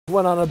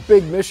Went on a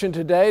big mission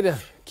today to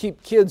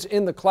keep kids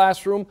in the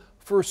classroom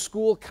for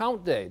school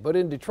count day. But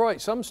in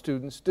Detroit, some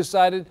students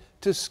decided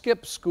to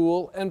skip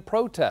school and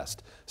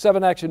protest.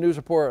 7 Action News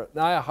reporter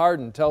Nia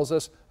Harden tells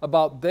us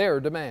about their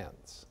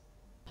demands.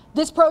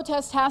 This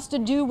protest has to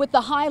do with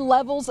the high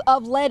levels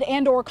of lead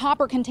and/or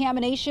copper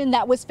contamination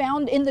that was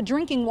found in the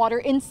drinking water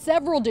in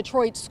several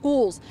Detroit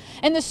schools.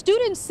 And the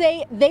students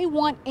say they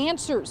want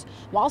answers.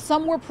 While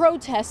some were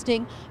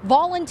protesting,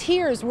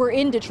 volunteers were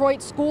in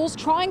Detroit schools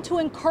trying to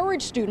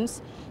encourage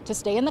students to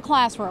stay in the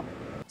classroom.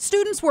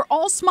 Students were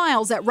all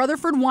smiles at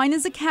Rutherford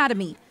Winans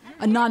Academy.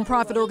 A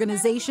nonprofit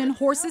organization,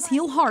 Horses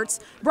Heal Hearts,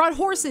 brought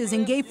horses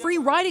and gave free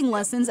riding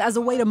lessons as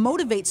a way to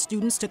motivate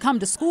students to come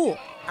to school.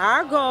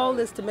 Our goal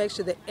is to make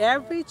sure that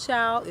every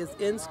child is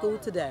in school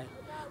today.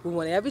 We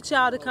want every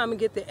child to come and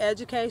get their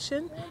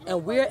education,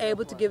 and we're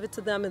able to give it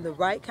to them in the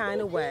right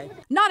kind of way.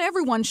 Not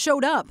everyone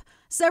showed up.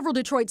 Several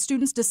Detroit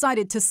students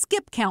decided to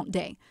skip count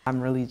day. I'm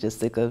really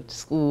just sick of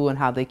school and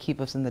how they keep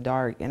us in the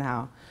dark and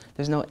how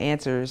there's no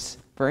answers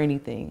for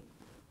anything.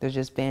 They're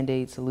just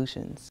Band-Aid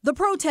solutions. The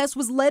protest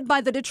was led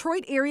by the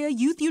Detroit Area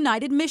Youth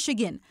United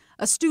Michigan,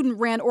 a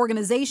student-ran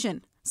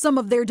organization. Some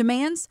of their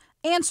demands: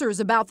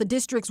 answers about the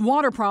district's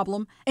water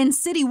problem and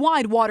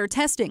citywide water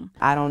testing.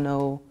 I don't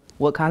know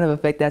what kind of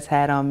effect that's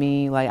had on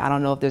me. I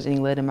don't know if there's any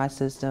lead in my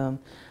system.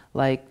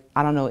 I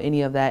don't know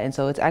any of that, and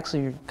so it's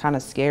actually kind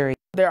of scary.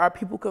 There are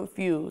people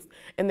confused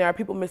and there are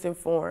people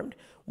misinformed.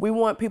 We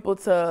want people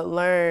to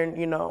learn,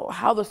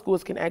 how the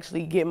schools can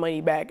actually get money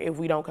back if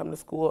we don't come to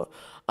school,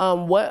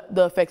 what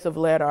the effects of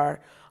lead are,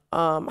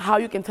 how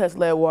you can test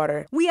lead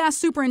water. We asked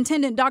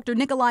Superintendent Dr.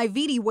 Nikolai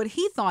Vitti what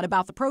he thought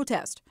about the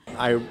protest.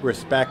 I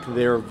respect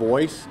their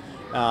voice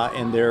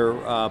and their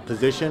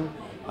position,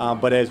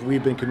 but as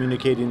we've been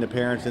communicating to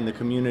parents in the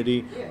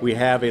community, we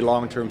have a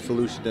long-term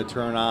solution to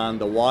turn on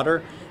the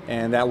water,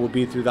 and that will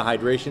be through the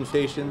hydration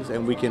stations,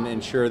 and we can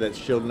ensure that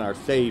children are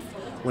safe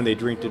when they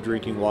drink the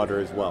drinking water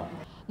as well.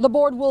 The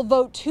board will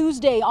vote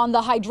Tuesday on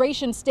the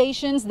hydration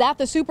stations that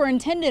the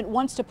superintendent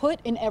wants to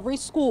put in every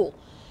school.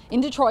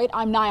 In Detroit,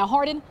 I'm Nia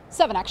Harden,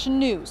 7 Action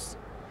News.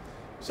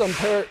 Some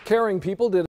caring people did